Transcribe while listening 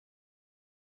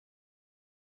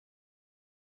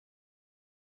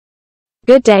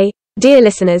Good day, dear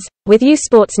listeners, with you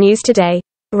sports news today.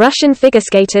 Russian figure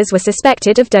skaters were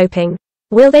suspected of doping.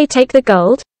 Will they take the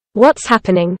gold? What's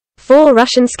happening? 4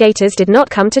 Russian skaters did not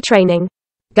come to training.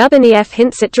 Guberniev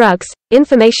hints at drugs.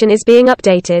 Information is being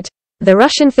updated. The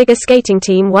Russian figure skating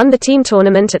team won the team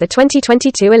tournament at the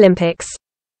 2022 Olympics.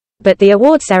 But the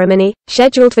award ceremony,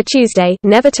 scheduled for Tuesday,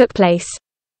 never took place.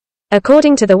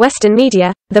 According to the Western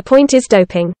media, the point is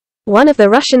doping. One of the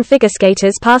Russian figure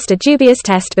skaters passed a dubious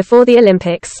test before the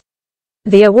Olympics.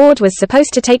 The award was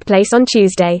supposed to take place on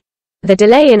Tuesday. The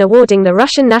delay in awarding the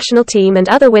Russian national team and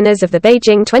other winners of the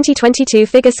Beijing 2022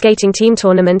 figure skating team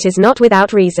tournament is not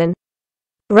without reason.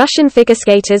 Russian figure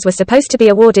skaters were supposed to be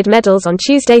awarded medals on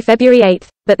Tuesday, February 8,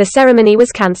 but the ceremony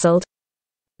was cancelled.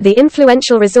 The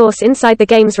influential resource Inside the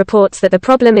Games reports that the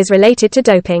problem is related to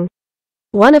doping.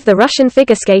 One of the Russian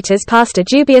figure skaters passed a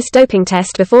dubious doping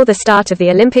test before the start of the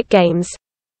Olympic Games.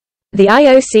 The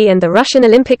IOC and the Russian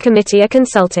Olympic Committee are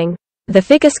consulting. The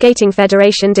Figure Skating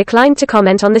Federation declined to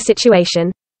comment on the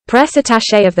situation. Press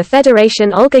attaché of the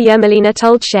federation Olga Yermolina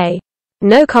told Shea.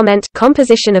 No comment.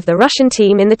 Composition of the Russian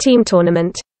team in the team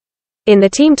tournament. In the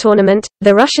team tournament,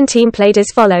 the Russian team played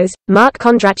as follows: Mark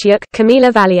Kondratyuk,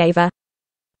 Kamila Valieva,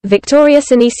 Victoria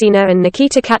Senesina and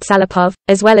Nikita Katsalapov,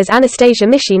 as well as Anastasia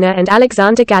Mishina and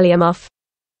Alexander Galyamov.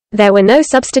 There were no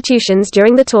substitutions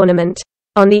during the tournament.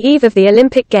 On the eve of the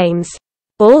Olympic Games,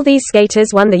 all these skaters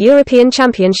won the European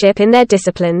Championship in their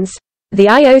disciplines. The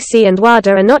IOC and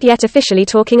WADA are not yet officially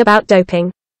talking about doping.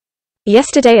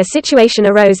 Yesterday a situation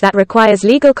arose that requires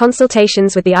legal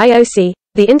consultations with the IOC.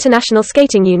 The International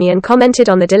Skating Union commented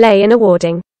on the delay in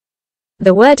awarding.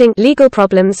 The wording "legal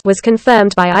problems" was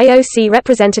confirmed by IOC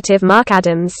representative Mark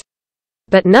Adams.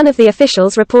 But none of the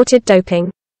officials reported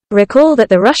doping. Recall that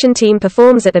the Russian team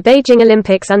performs at the Beijing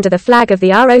Olympics under the flag of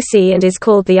the ROC and is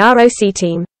called the ROC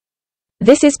team.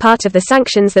 This is part of the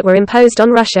sanctions that were imposed on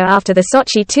Russia after the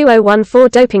Sochi 2014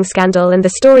 doping scandal and the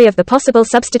story of the possible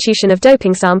substitution of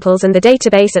doping samples and the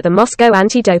database at the Moscow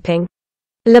anti-doping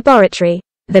laboratory.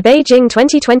 The Beijing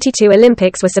 2022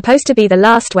 Olympics were supposed to be the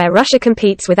last where Russia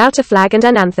competes without a flag and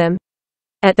an anthem.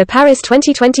 At the Paris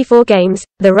 2024 Games,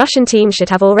 the Russian team should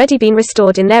have already been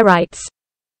restored in their rights.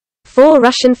 4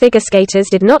 Russian figure skaters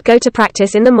did not go to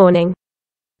practice in the morning.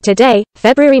 Today,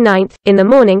 February 9, in the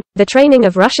morning, the training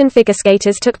of Russian figure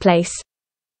skaters took place.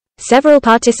 Several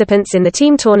participants in the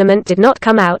team tournament did not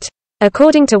come out.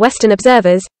 According to Western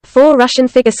observers, 4 Russian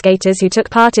figure skaters who took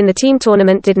part in the team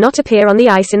tournament did not appear on the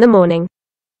ice in the morning.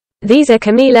 These are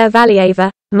Kamila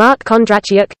Valieva, Mark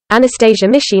Kondratyuk, Anastasia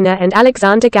Mishina and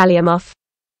Alexander Galyamov.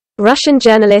 Russian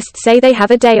journalists say they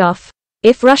have a day off.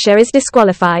 If Russia is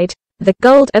disqualified, the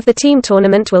gold of the team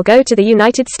tournament will go to the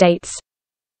United States.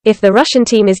 If the Russian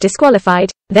team is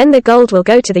disqualified, then the gold will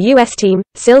go to the US team,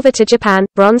 silver to Japan,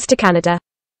 bronze to Canada.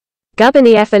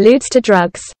 Guberniev alludes to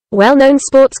drugs. Well-known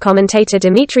sports commentator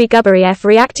Dmitry Guberniev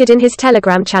reacted in his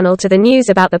Telegram channel to the news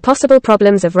about the possible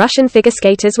problems of Russian figure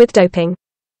skaters with doping.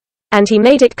 And he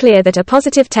made it clear that a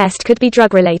positive test could be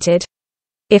drug-related.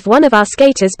 If one of our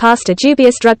skaters passed a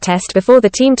dubious drug test before the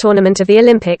team tournament of the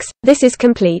Olympics, this is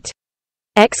complete.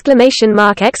 Exclamation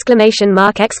mark, exclamation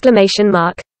mark, exclamation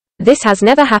mark. This has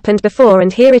never happened before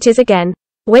and here it is again.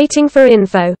 Waiting for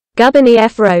info.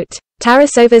 Guberniev wrote.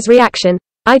 Tarasova's reaction.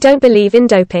 I don't believe in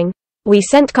doping. We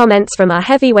sent comments from our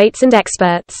heavyweights and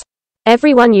experts.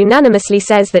 Everyone unanimously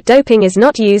says that doping is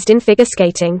not used in figure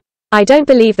skating. I don't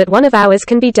believe that one of ours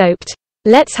can be doped.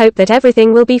 Let's hope that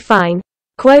everything will be fine.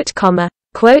 Quote, comma.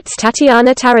 Quotes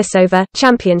Tatiana Tarasova,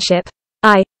 championship.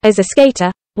 I, as a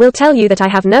skater, will tell you that I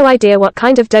have no idea what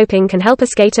kind of doping can help a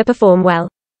skater perform well.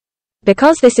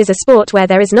 Because this is a sport where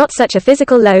there is not such a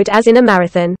physical load as in a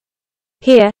marathon.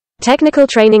 Here, technical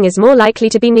training is more likely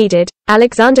to be needed.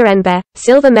 Alexander Enber,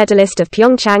 silver medalist of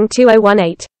Pyeongchang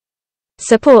 2018.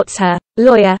 Supports her.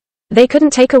 Lawyer. They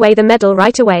couldn't take away the medal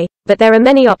right away, but there are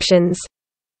many options.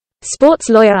 Sports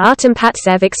lawyer Artem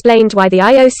Patsev explained why the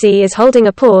IOC is holding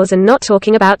a pause and not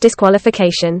talking about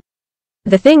disqualification.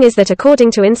 The thing is that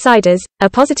according to insiders, a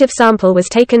positive sample was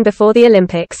taken before the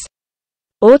Olympics.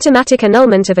 Automatic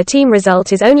annulment of a team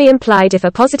result is only implied if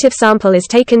a positive sample is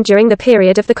taken during the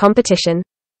period of the competition.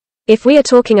 If we are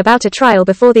talking about a trial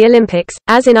before the Olympics,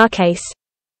 as in our case,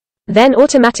 then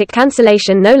automatic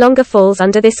cancellation no longer falls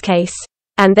under this case.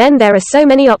 And then there are so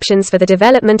many options for the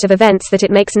development of events that it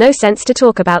makes no sense to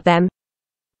talk about them.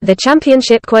 The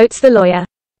championship quotes the lawyer.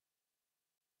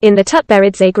 In the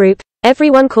Tutberidze group,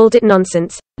 everyone called it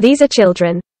nonsense. These are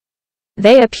children.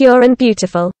 They are pure and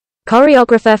beautiful.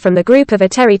 Choreographer from the group of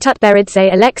Ateri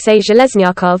Tutberidze Alexei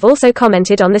Zheleznyakov also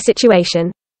commented on the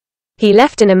situation. He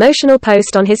left an emotional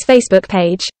post on his Facebook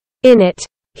page. In it,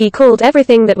 He called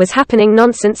everything that was happening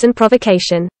nonsense and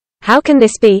provocation. How can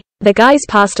this be? The guys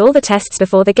passed all the tests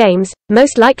before the games,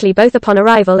 most likely both upon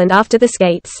arrival and after the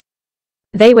skates.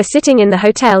 They were sitting in the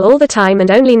hotel all the time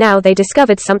and only now they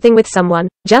discovered something with someone,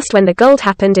 just when the gold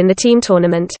happened in the team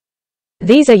tournament.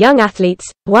 These are young athletes,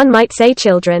 one might say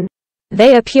children.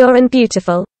 They are pure and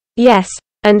beautiful. Yes.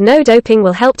 And no doping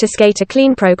will help to skate a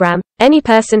clean program. Any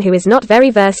person who is not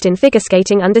very versed in figure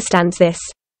skating understands this.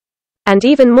 And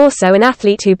even more so an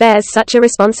athlete who bears such a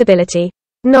responsibility.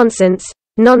 Nonsense.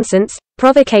 Nonsense.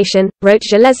 Provocation, wrote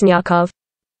Zheleznyakov.